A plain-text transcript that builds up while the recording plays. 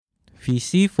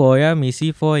Visi, Foya, Misi,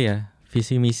 Foya.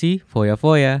 Visi, misi, Foya,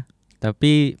 Foya.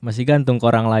 Tapi masih gantung ke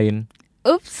orang lain.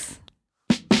 Oops.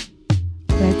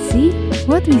 Let's see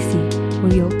what we see.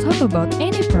 We'll talk about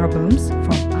any problems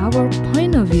from our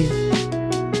point of view.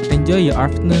 Enjoy your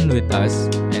afternoon with us.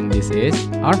 And this is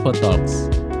Arvo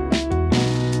Talks.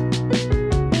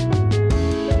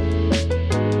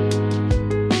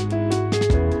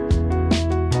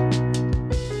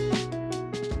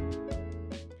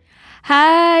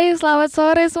 Hai, selamat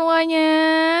sore semuanya.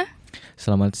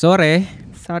 Selamat sore.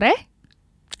 Sore?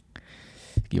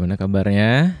 Gimana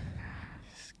kabarnya?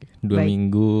 2 Baik.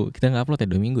 minggu. Kita gak upload ya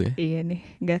 2 minggu ya? Iya nih,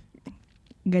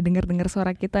 gak dengar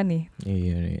suara kita nih.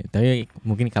 Iya nih. Tapi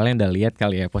mungkin kalian udah lihat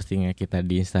kali ya postingnya kita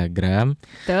di Instagram,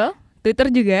 Tuh,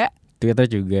 Twitter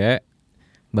juga.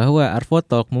 Bahwa Arvo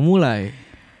Talk memulai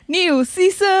New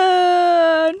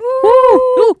season.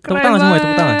 Woo, tepuk keren tangan semua,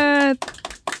 tepuk tangan. banget.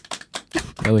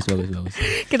 Bagus.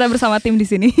 Kita bersama tim di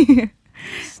sini.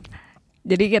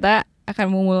 Jadi kita akan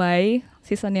memulai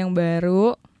season yang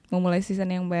baru.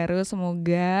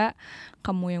 Semoga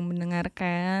kamu yang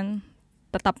mendengarkan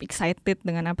tetap excited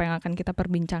dengan apa yang akan kita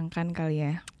perbincangkan kali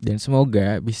ya. Dan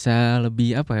semoga bisa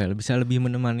lebih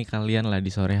menemani kalian lah di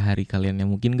sore hari kalian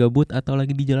yang mungkin gabut atau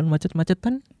lagi di jalan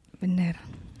macet-macetan. Bener.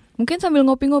 Mungkin sambil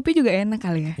ngopi-ngopi juga enak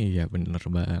kali ya. Iya bener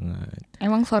banget.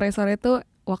 Emang sore-sore tuh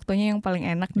waktunya yang paling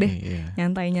enak deh. Iya.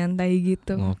 Nyantai-nyantai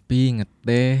gitu. Ngopi,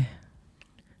 ngeteh,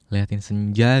 liatin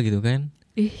senja gitu kan.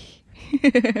 Ih.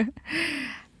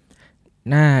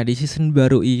 Nah di season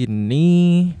baru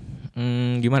ini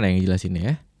gimana yang jelasin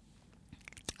ya?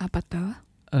 Apa tuh?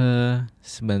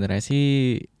 Sebenarnya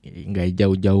sih nggak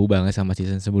jauh-jauh banget sama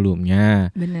season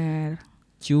sebelumnya. Bener.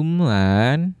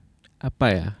 Cuman apa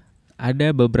ya?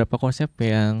 Ada beberapa konsep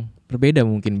yang berbeda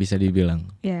mungkin bisa dibilang.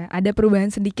 Ya, ada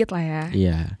perubahan sedikit lah ya.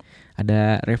 Iya,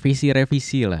 ada revisi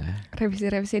lah.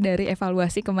 Revisi dari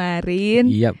evaluasi kemarin.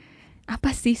 Iya.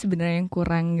 Apa sih sebenarnya yang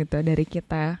kurang gitu dari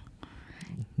kita?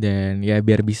 Dan ya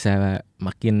biar bisa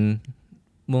makin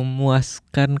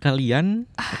memuaskan kalian,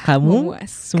 kamu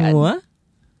Memuaskan. semua.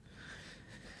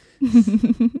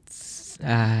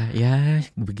 Ya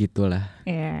begitulah.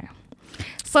 Ya.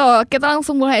 So, kita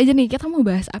langsung mulai aja nih. Kita mau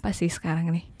bahas apa sih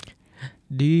sekarang nih?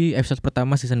 Di episode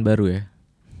pertama season baru ya.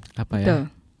 Apa ya?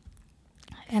 Tuh.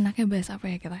 Enaknya bahas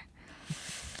apa ya kita?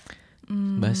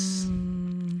 Bahas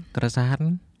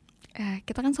keresahan.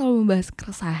 Kita kan selalu membahas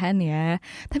keresahan ya.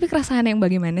 Tapi keresahan yang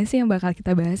bagaimana sih yang bakal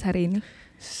kita bahas hari ini?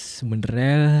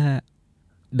 Sebenarnya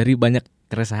dari banyak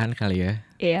keresahan kali ya.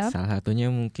 Iya. Salah satunya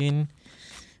mungkin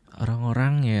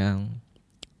orang-orang yang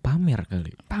pamer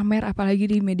kali. Pamer apalagi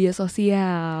di media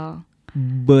sosial.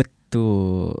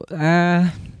 Betul.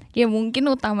 Ya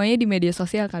mungkin utamanya di media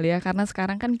sosial kali ya. Karena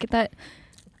sekarang kan kita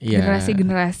Ya,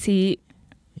 generasi-generasi.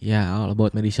 Ya all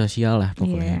about media sosial lah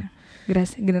pokoknya.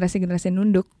 Generasi-generasi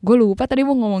nunduk. Gue lupa tadi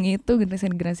mau ngomong itu,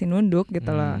 generasi-generasi nunduk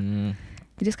gitu loh.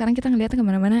 Jadi sekarang kita ngeliatnya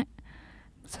kemana-mana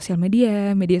sosial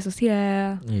media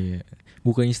sosial. Iya.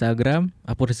 Buka Instagram,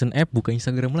 application app, buka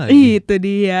Instagram lagi. Itu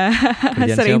dia.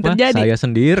 Kerjaan Sering siapa? terjadi. Saya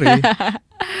sendiri.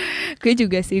 Gue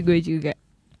juga.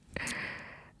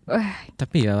 Wah,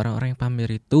 Tapi ya orang-orang yang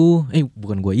pamer itu,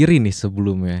 bukan gue iri nih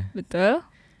sebelumnya. betul.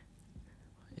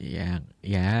 Ya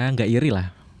nggak iri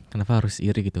lah. Kenapa harus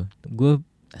iri gitu? Gue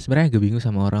sebenarnya agak bingung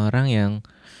sama orang-orang yang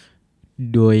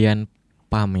doyan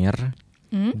pamer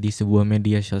di sebuah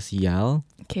media sosial.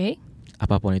 Oke.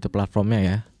 Apapun itu platformnya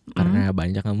ya. Karena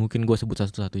banyak, gak mungkin gue sebut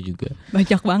satu-satu juga.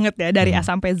 Banyak banget ya dari A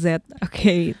sampai Z.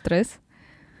 Oke, terus?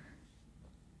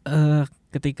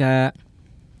 Ketika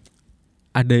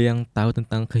ada yang tahu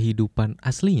tentang kehidupan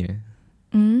aslinya,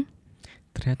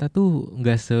 ternyata tuh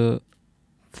gak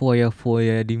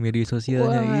se-foya-foya di media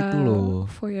sosialnya itu loh.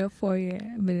 Foya,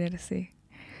 bener sih.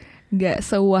 Gak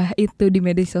sewah itu di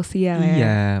media sosial ya.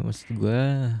 Iya, maksud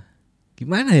gue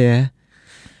gimana ya?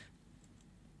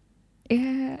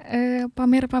 Ya,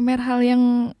 pamer-pamer hal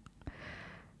yang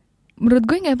menurut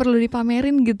gue gak perlu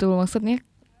dipamerin gitu. Maksudnya,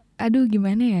 aduh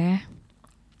gimana ya.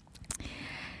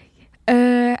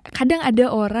 Kadang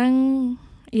ada orang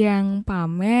yang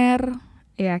pamer,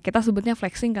 ya kita sebutnya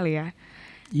flexing kali ya.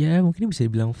 Ya mungkin bisa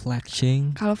dibilang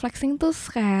flexing. Kalau flexing tuh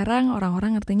sekarang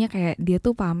orang-orang ngertinya kayak dia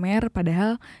tuh pamer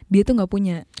padahal dia tuh gak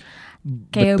punya.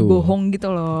 Kayak Betul. bohong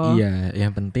gitu loh. Iya,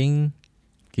 yang penting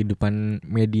kehidupan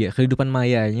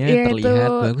mayanya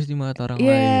terlihat bagus di mata orang lain.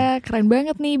 Iya, keren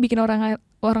banget nih bikin orang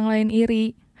lain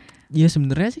iri. Ya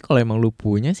sebenarnya sih kalau emang lu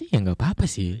punya sih ya nggak apa-apa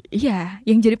sih. Iya,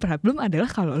 yang jadi problem adalah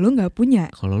kalau lu nggak punya.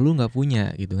 Kalau lu nggak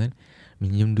punya gitu kan,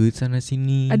 minjem duit sana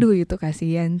sini. Aduh itu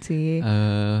kasihan sih.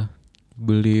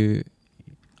 Beli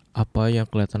apa yang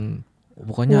kelihatan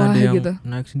Pokoknya Wah, ada yang gitu.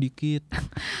 naik sedikit.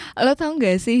 Lo tau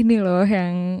gak sih ini loh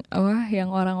yang yang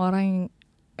orang-orang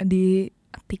di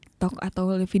TikTok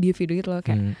atau video-video gitu loh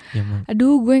kayak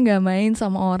aduh gue gak main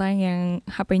sama orang yang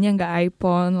HP-nya gak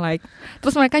iPhone like.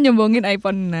 Terus mereka nyombongin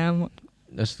iPhone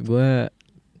 6. Terus gue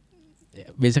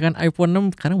biasa kan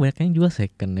iPhone 6 karena banyak yang jual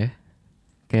second ya.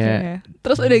 Kayak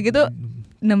terus udah gitu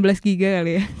 16 giga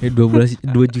kali ya.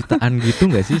 2 jutaan gitu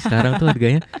gak sih sekarang tuh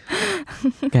harganya.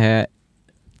 Kayak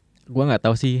gue gak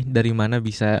tahu sih dari mana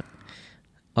bisa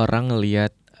orang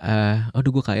ngelihat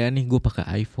aduh gue kaya nih, gue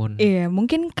pakai iPhone. Iya,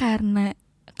 mungkin karena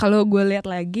kalau gue lihat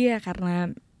lagi ya karena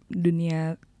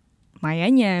dunia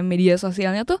mayanya, media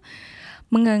sosialnya tuh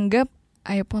menganggap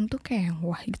iPhone tuh kayak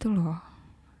wah gitu loh.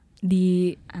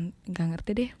 Gak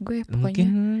ngerti deh gue pokoknya. Mungkin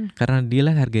karena dia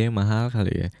lah harganya mahal kali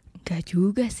ya. Gak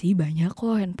juga sih, banyak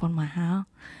kok handphone mahal.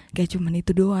 Gak cuman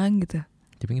itu doang gitu.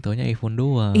 Tapi taunya iPhone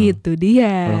doang. Itu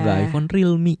dia. Kalau nggak iPhone,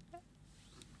 Realme.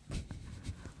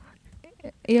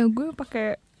 Ya gue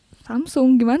pakai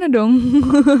Samsung, gimana dong?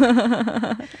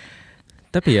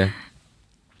 Tapi ya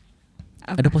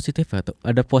Apa?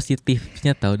 ada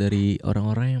positifnya tau dari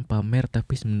orang-orang yang pamer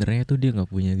tapi sebenarnya tuh dia nggak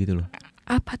punya gitu loh.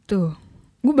 Apa tuh?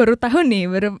 Gue baru tahu nih,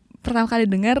 baru pertama kali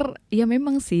dengar. Ya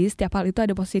memang sih setiap hal itu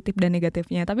ada positif dan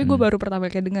negatifnya. Tapi gue baru pertama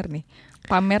kali dengar nih,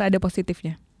 pamer ada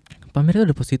positifnya. Pamer itu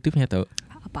ada positifnya tau.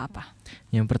 Apa-apa?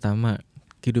 Yang pertama,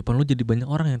 kehidupan lu jadi banyak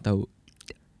orang yang tahu.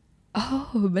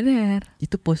 Oh benar.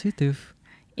 Itu positif.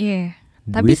 Iya.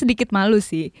 Tapi sedikit malu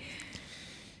sih.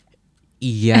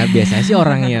 Iya, biasanya sih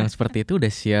orang yang seperti itu udah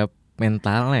siap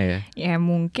mentalnya ya. Ya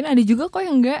mungkin ada juga kok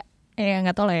yang enggak.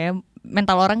 Nggak tahu lah ya.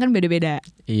 Mental orang kan beda-beda.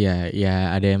 Iya,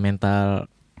 ya ada yang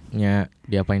mentalnya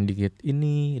diapain dikit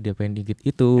ini, diapain dikit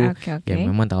itu. Okay. Ya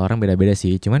memang mental orang beda-beda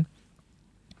sih. Cuman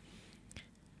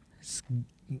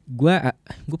gue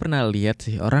pernah lihat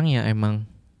sih orang yang emang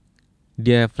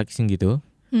dia flexing gitu.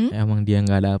 Emang dia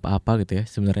nggak ada apa-apa gitu ya.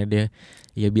 Sebenarnya dia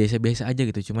ya biasa-biasa aja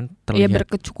gitu. Cuman terlihat. Ya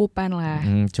berkecukupan lah.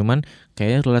 Cuman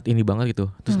kayaknya terlihat ini banget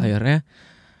gitu. Terus akhirnya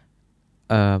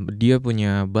dia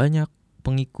punya banyak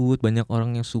pengikut, banyak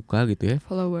orang yang suka gitu ya.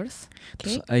 Followers.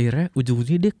 Terus akhirnya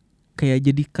ujung-ujungnya dia kayak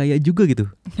jadi kaya juga gitu.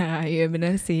 Nah iya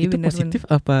benar sih. Itu positif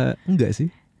apa enggak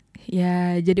sih?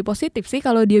 Ya jadi positif sih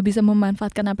kalau dia bisa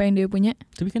memanfaatkan apa yang dia punya.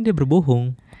 Tapi kan dia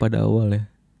berbohong pada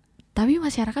awalnya. Tapi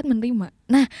masyarakat menerima.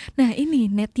 Nah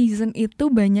ini netizen itu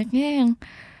banyaknya yang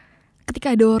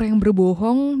ketika ada orang yang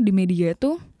berbohong di media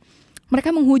itu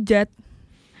mereka menghujat.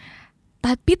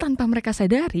 Tapi tanpa mereka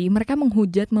sadari mereka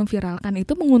menghujat, memviralkan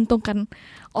itu menguntungkan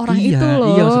orang itu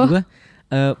loh. Iya maksud gue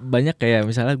banyak kayak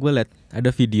misalnya gue liat ada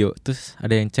video terus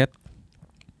ada yang chat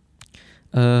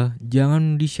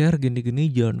jangan di share gini-gini,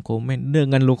 jangan komen.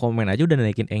 Dengan lu komen aja udah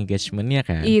naikin engagementnya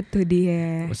kan. Itu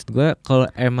dia. Maksud gue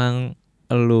kalau emang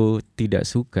lu tidak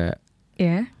suka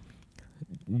ya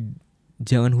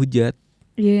jangan hujat.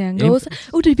 Iya, nggak usah.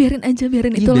 Udah biarin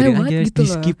itu lewat aja, gitu di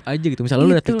loh. skip aja gitu. Misalnya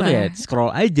lu liat TikTok ya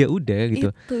scroll aja udah gitu.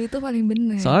 Itu paling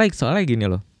bener. Soalnya gini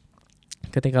loh.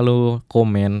 Ketika lu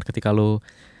komen, ketika lu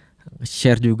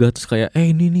share juga terus kayak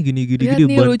ini gini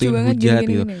bantuin hujat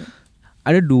gitu. Gini.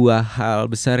 Ada 2 hal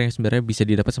besar yang sebenarnya bisa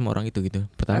didapat sama orang itu gitu.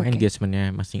 Pertama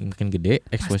engagementnya makin gede,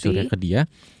 exposure-nya ke dia.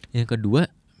 Yang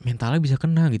kedua mentalnya bisa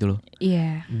kena gitu loh.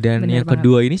 Iya. Dan yang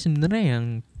kedua ini sebenarnya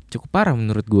yang cukup parah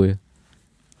menurut gue.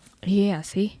 Iya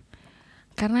sih.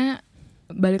 Karena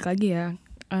balik lagi ya,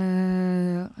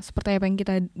 seperti apa yang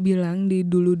kita bilang di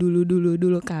dulu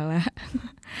kala.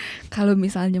 Kalau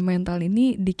misalnya mental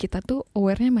ini di kita tuh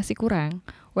awarenessnya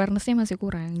masih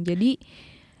kurang. Jadi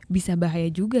bisa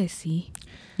bahaya juga sih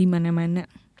di mana-mana.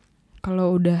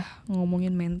 Kalau udah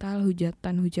ngomongin mental,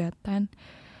 hujatan,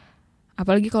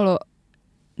 apalagi kalau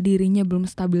dirinya belum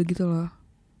stabil gitu loh.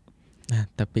 Nah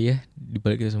tapi ya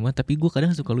dibalik itu semua, tapi gue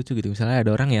kadang suka lucu gitu. Misalnya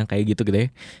ada orang yang kayak gitu ya,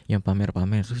 yang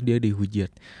pamer-pamer terus dia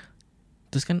dihujat.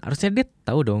 Terus kan harusnya dia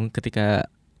tahu dong ketika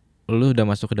lu udah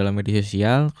masuk ke dalam media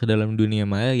sosial, ke dalam dunia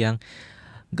maya yang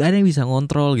gak ada yang bisa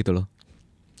ngontrol gitu loh.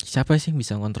 Siapa sih yang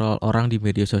bisa ngontrol orang di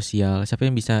media sosial? Siapa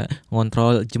yang bisa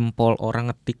ngontrol jempol orang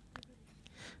ngetik?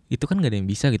 Itu kan gak ada yang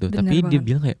bisa gitu. Bener tapi banget. Dia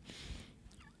bilang kayak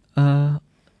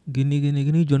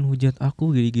gini jangan hujat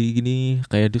aku gini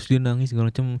kayak terus dia nangis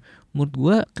segala macam. Menurut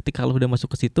gua ketika lu udah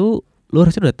masuk ke situ lu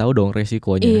harusnya udah tahu dong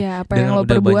resikonya. Iya, apa yang lo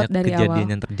perbuat dari awal. Kejadian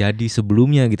yang terjadi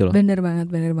sebelumnya gitu loh. Bener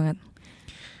banget.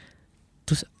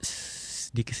 Terus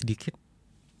sedikit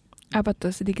apa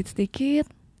tuh sedikit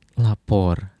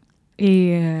lapor.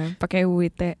 Iya, pakai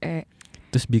UITE.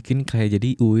 Terus bikin kayak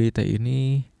jadi UITE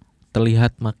ini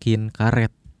terlihat makin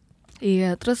karet.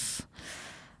 Iya, terus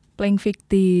playing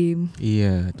victim.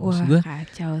 Iya, wah gue,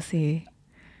 kacau sih.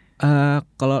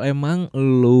 Kalau emang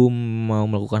lu mau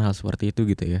melakukan hal seperti itu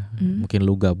gitu ya, mungkin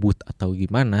lu gabut atau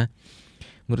gimana,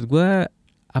 menurut gua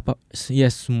ya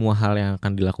semua hal yang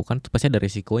akan dilakukan tuh pasti ada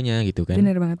resikonya gitu kan.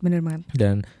 Bener banget.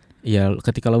 Dan ya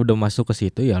ketika lu udah masuk ke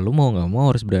situ ya lu mau nggak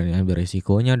mau harus berani ambil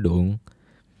resikonya dong.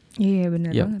 Iya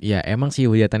bener Ya, banget. ya emang sih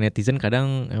hujatan netizen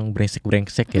kadang yang brengsek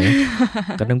ya.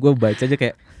 Kadang gua baca aja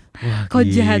kayak wah Kok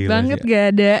jahat gila banget, sih. gak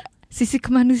ada sisi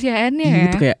kemanusiaannya Iya ya.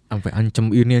 itu kayak sampai ancam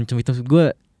ini ancam itu,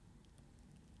 gua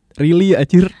really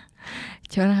anjir.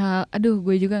 Cuman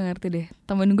gue juga ngerti deh.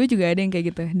 Temen gue juga ada yang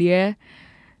kayak gitu. Dia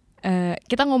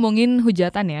kita ngomongin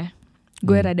hujatan ya.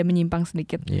 Gue rada menyimpang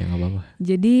sedikit. Iya nggak apa-apa.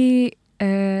 Jadi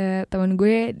temen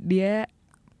gue dia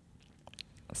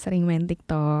sering main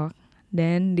TikTok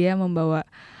dan dia membawa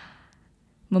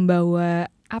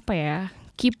apa ya,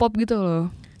 K-pop gitu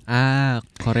loh.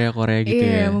 Korea gitu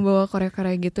ya. Iya, membawa Korea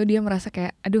gitu. Dia merasa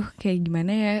kayak aduh kayak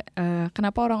gimana ya,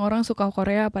 kenapa orang-orang suka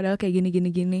Korea padahal kayak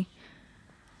gini.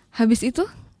 Habis itu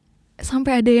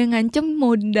sampai ada yang ngancem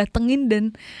mau datengin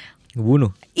dan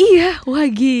ngebunuh. iya, wah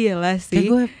gila sih.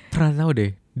 Kayak gue pernah tahu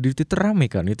deh di Twitter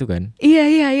rame kan itu kan. Iya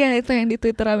itu yang di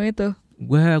Twitter rame itu.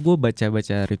 Gue baca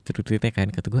retweetnya kan,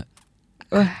 kata gue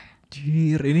Wah,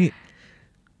 anjir ini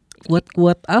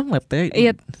kuat amat ya.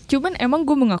 iya, cuman emang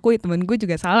gue mengakui temen gue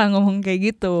juga salah ngomong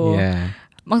kayak gitu. Iya.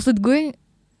 Maksud gue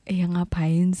ya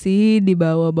ngapain sih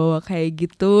dibawa-bawa kayak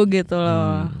gitu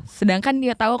loh. Sedangkan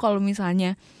dia tahu kalau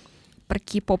misalnya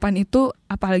per-K-popan itu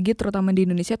apalagi terutama di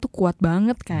Indonesia tuh kuat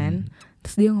banget kan.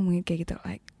 Terus dia ngomongin kayak gitu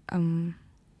like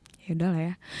ya udahlah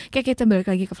ya. Kayak kita balik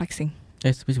lagi ke flexing.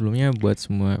 Tapi sebelumnya buat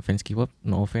semua fans K-pop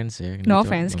no offense ya. No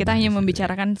offense, kita hanya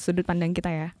membicarakan sudut pandang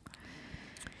kita ya.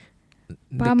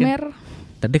 Pamer.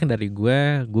 Tadi kan dari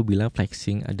gue bilang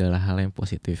flexing adalah hal yang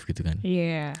positif gitu kan.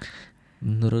 Iya.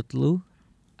 Menurut lu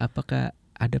apakah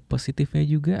ada positifnya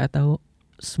juga atau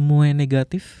semua yang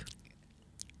negatif?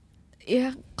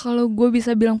 Ya kalau gue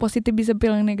bisa bilang positif bisa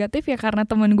bilang negatif ya karena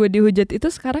teman gue dihujat itu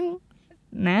sekarang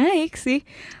naik sih.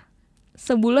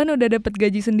 Sebulan udah dapet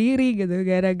gaji sendiri gitu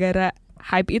gara-gara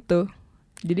hype itu.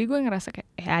 Jadi gue ngerasa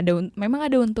kayak memang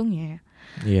ada untungnya.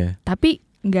 Iya. Tapi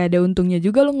nggak ada untungnya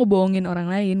juga lo ngebohongin orang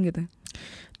lain gitu.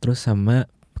 Terus sama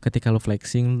ketika lo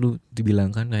flexing lu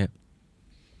dibilangkan kayak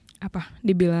apa?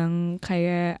 Dibilang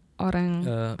kayak orang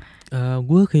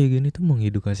gue kayak gini tuh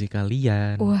mengedukasi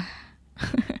kalian. Wah.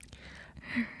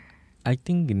 I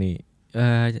think gini,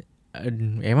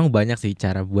 emang banyak sih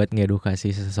cara buat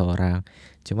ngedukasi seseorang.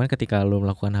 Cuman ketika lo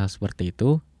melakukan hal seperti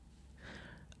itu,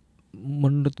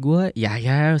 menurut gue ya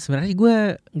sebenarnya gue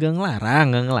nggak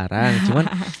ngelarang. Cuman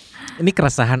ini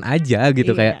keresahan aja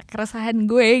gitu. Kayak keresahan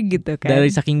gue gitu kan. Dari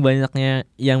saking banyaknya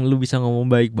yang lu bisa ngomong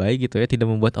baik-baik gitu ya, tidak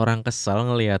membuat orang kesal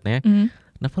ngelihatnya.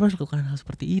 Kenapa lo harus lakukan hal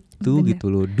seperti itu? Bener.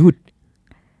 Gitu loh, dude.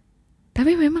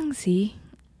 Tapi memang sih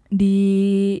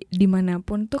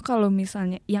dimanapun tuh kalau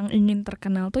misalnya yang ingin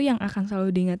terkenal tuh yang akan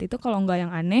selalu diingat itu kalau nggak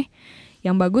yang aneh,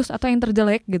 yang bagus atau yang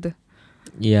terjelek gitu.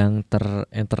 Yang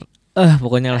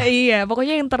pokoknya lah. Iya,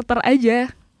 pokoknya yang ter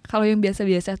aja. Kalau yang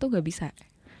biasa-biasa tuh nggak bisa.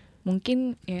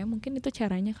 Mungkin itu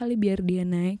caranya kali biar dia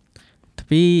naik.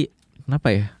 Tapi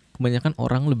kenapa ya? Kebanyakan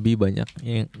orang lebih banyak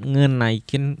yang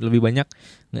lebih banyak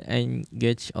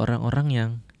nge-engage orang-orang yang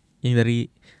dari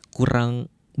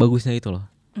kurang bagusnya itu loh.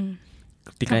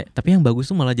 Tapi yang bagus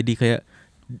tuh malah jadi kayak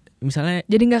misalnya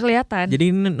jadi nggak kelihatan. Jadi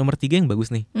ini nomor 3 yang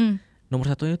bagus nih. Nomor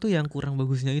 1-nya tuh yang kurang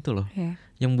bagusnya itu loh.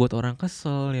 Yang buat orang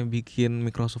kesel, yang bikin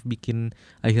Microsoft bikin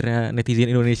akhirnya netizen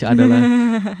Indonesia adalah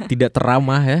tidak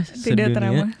teramah ya tidak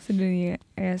teramah sedunia.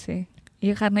 Ya sih.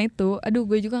 Ya karena itu,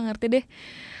 gue juga ngerti deh.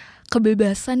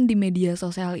 Kebebasan di media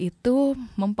sosial itu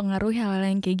mempengaruhi hal-hal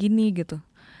yang kayak gini gitu.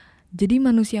 Jadi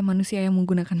manusia-manusia yang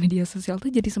menggunakan media sosial tuh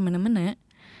jadi semena-mena.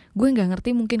 Gue nggak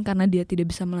ngerti mungkin karena dia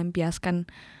tidak bisa melampiaskan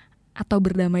atau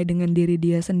berdamai dengan diri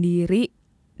dia sendiri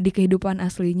di kehidupan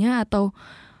aslinya, atau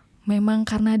memang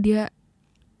karena dia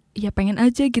ya pengen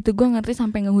aja gitu. Gue ngerti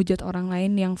sampai ngehujat orang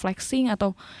lain yang flexing,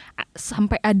 atau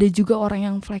sampai ada juga orang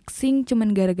yang flexing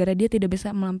cuman gara-gara dia tidak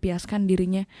bisa melampiaskan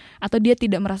dirinya atau dia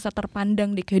tidak merasa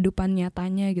terpandang di kehidupan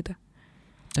nyatanya gitu.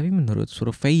 Tapi menurut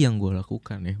survei yang gue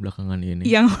lakukan ya belakangan ini.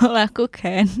 Yang lo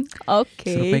lakukan?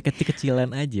 Oke. Survei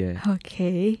kecil-kecilan aja.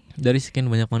 Oke. Dari sekian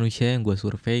banyak manusia yang gue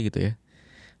survei gitu ya,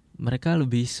 mereka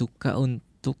lebih suka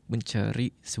untuk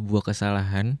mencari sebuah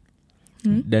kesalahan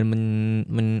dan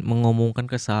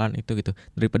mengomongkan kesalahan itu gitu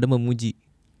daripada memuji.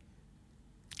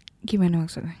 Gimana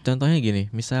maksudnya? Contohnya gini,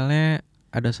 misalnya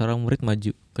ada seorang murid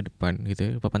maju ke depan gitu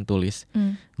ya, papan tulis.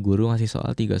 Guru ngasih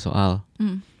 3 soal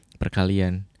per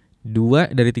kalian.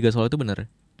 2 dari 3 soal itu benar,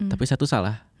 tapi 1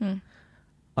 salah.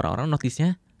 Orang-orang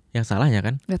notisnya yang salahnya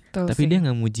kan. Betul Tapi sih. dia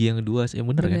nggak muji yang kedua, yang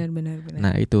bener kan. Benar.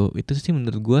 Nah itu sih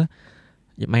menurut gue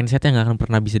mindset yang nggak akan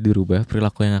pernah bisa dirubah,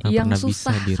 perilaku yang akan pernah bisa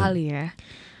susah dirubah. kali ya.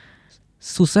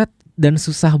 Susah dan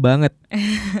susah banget.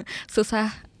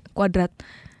 Susah kuadrat.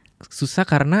 Susah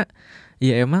karena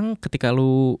ya emang ketika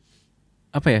lu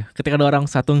ketika ada orang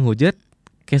satu ngehujat,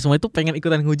 kayak semua itu pengen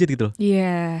ikutan ngehujat gitu loh.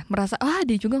 Iya, merasa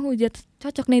dia juga ngehujat,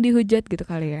 cocok nih dihujat gitu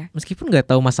kali ya. Meskipun nggak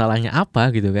tahu masalahnya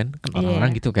apa gitu kan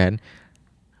orang-orang gitu kan.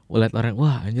 Lihat orang,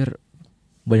 wah anjir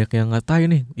banyak yang ngatain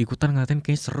nih, ikutan ngatain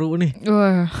kayak seru nih.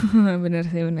 Wah, benar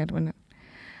sih, benar.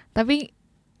 Tapi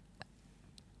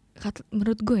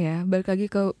menurut gue ya, balik lagi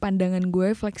ke pandangan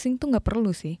gue, flexing tuh nggak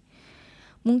perlu sih.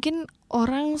 Mungkin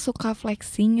orang suka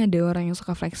flexing, ada orang yang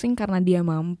suka flexing karena dia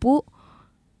mampu,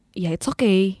 ya it's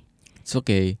okay. It's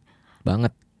okay,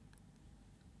 banget.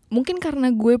 Mungkin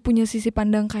karena gue punya sisi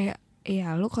pandang kayak,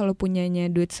 ya lu kalau punyanya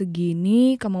duit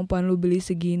segini, kemampuan lu beli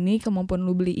segini, kemampuan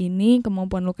lu beli ini,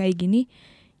 kemampuan lu kayak gini,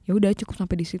 ya udah cukup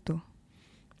sampai di situ.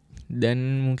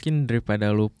 Dan mungkin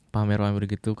daripada lu pamer-pamer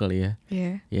gitu kali ya.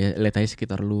 Yeah. Ya lihat aja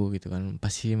sekitar lu gitu kan.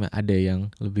 Pasti ada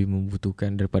yang lebih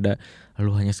membutuhkan daripada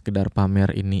lu hanya sekedar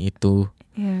pamer ini itu.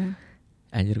 Yeah.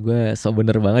 Anjir gue so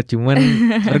bener banget, cuman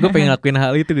gue pengen ngelakuin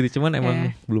hal itu gitu, cuman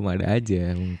emang belum ada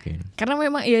aja mungkin. Karena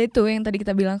memang ya itu yang tadi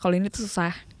kita bilang, kalau ini tuh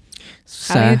susah.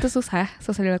 Hal itu susah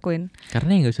dilakuin.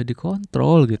 Karena ya gak bisa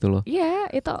dikontrol gitu loh. Iya,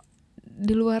 itu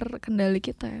di luar kendali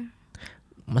kita.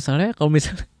 Masalahnya kalau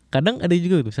misalnya kadang ada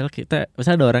juga tuh,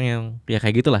 misalnya ada orang yang ya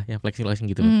kayak gitulah, yang flexing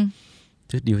gitu loh.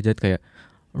 Terus dihujat kayak,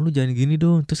 lu jangan gini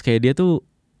dong. Terus kayak dia tuh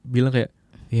bilang kayak,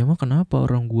 ya emang kenapa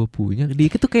orang gua punya?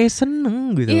 Dia tuh kayak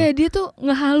seneng gitu. Iya, dia tuh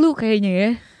ngehalu kayaknya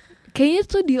ya. Kayaknya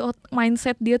tuh di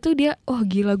mindset dia tuh dia, oh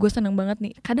gila gue seneng banget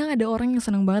nih. Kadang ada orang yang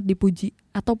seneng banget dipuji,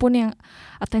 ataupun yang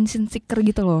attention seeker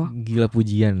gitu loh. Gila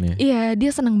pujian ya. Iya,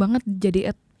 dia seneng banget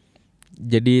jadi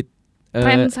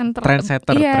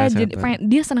trendsetter. Iya, jadi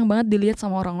dia seneng banget dilihat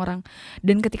sama orang-orang.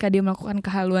 Dan ketika dia melakukan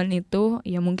kehaluan itu,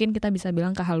 ya mungkin kita bisa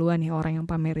bilang kehaluan ya orang yang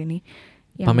pamer ini.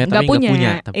 Yang pamer nggak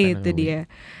punya, itu dia.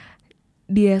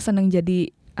 Dia seneng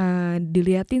jadi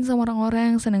diliatin sama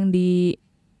orang-orang, seneng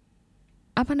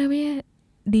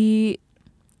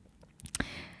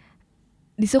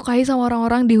disukai sama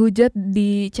orang-orang, dihujat,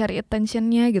 dicari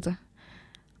attentionnya gitu.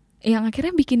 Yang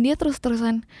akhirnya bikin dia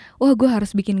terus-terusan, wah gue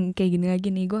harus bikin kayak gini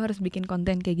lagi nih, gue harus bikin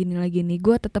konten kayak gini lagi nih,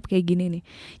 gue tetap kayak gini nih.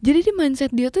 Jadi di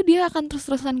mindset dia tuh dia akan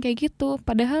terus-terusan kayak gitu.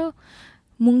 Padahal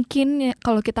mungkin ya,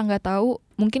 kalau kita nggak tahu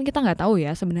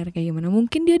ya sebenarnya kayak gimana.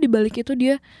 Mungkin dia di balik itu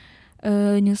dia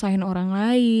nyusahin orang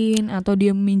lain, atau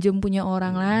dia minjem punya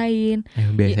orang lain.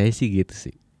 Biasanya sih gitu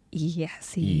sih. Iya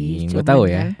sih. Gue tahu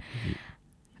ya.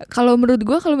 Kalau menurut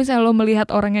gue, kalau misalnya lo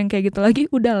melihat orang yang kayak gitu lagi,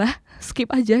 udahlah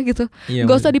skip aja gitu. Iya,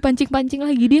 gak usah dipancing-pancing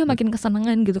lagi, dia makin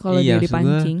kesenangan gitu kalau dia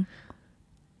dipancing.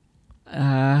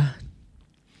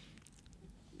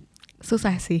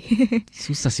 Susah sih.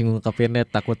 Susah sih ngungkapinnya,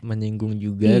 takut menyinggung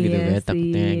juga gitu kan,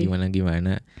 takutnya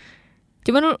gimana.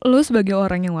 Cuman lu sebagai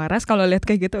orang yang waras, kalau lihat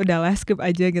kayak gitu udahlah skip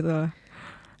aja gitu.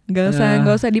 Gak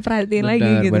usah diperhatiin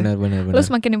lagi gitu. Benar. Lu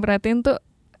semakin diperhatiin tuh,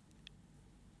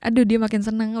 aduh dia makin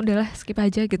seneng, udahlah skip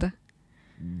aja gitu.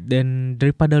 Dan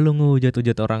daripada lu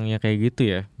ngehujat-hujat orangnya kayak gitu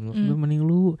ya, mending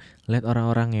lu lihat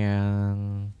orang-orang yang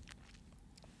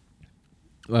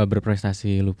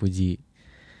berprestasi lu puji.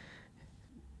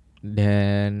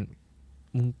 Dan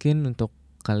mungkin untuk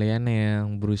kalian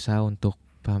yang berusaha untuk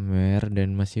pamer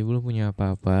dan masih belum punya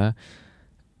apa-apa,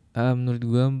 menurut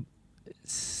gue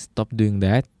stop doing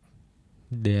that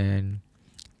dan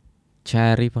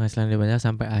cari penghasilan yang banyak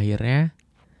sampai akhirnya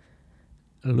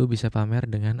lu bisa pamer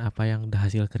dengan apa yang udah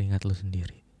hasil keringat lu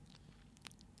sendiri.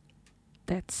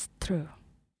 That's true.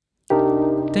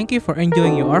 Thank you for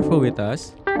enjoying your Arvo with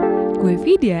us. Gue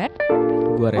Vidya.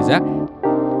 Gue Reza.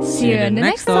 See you in the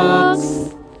next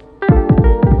talks.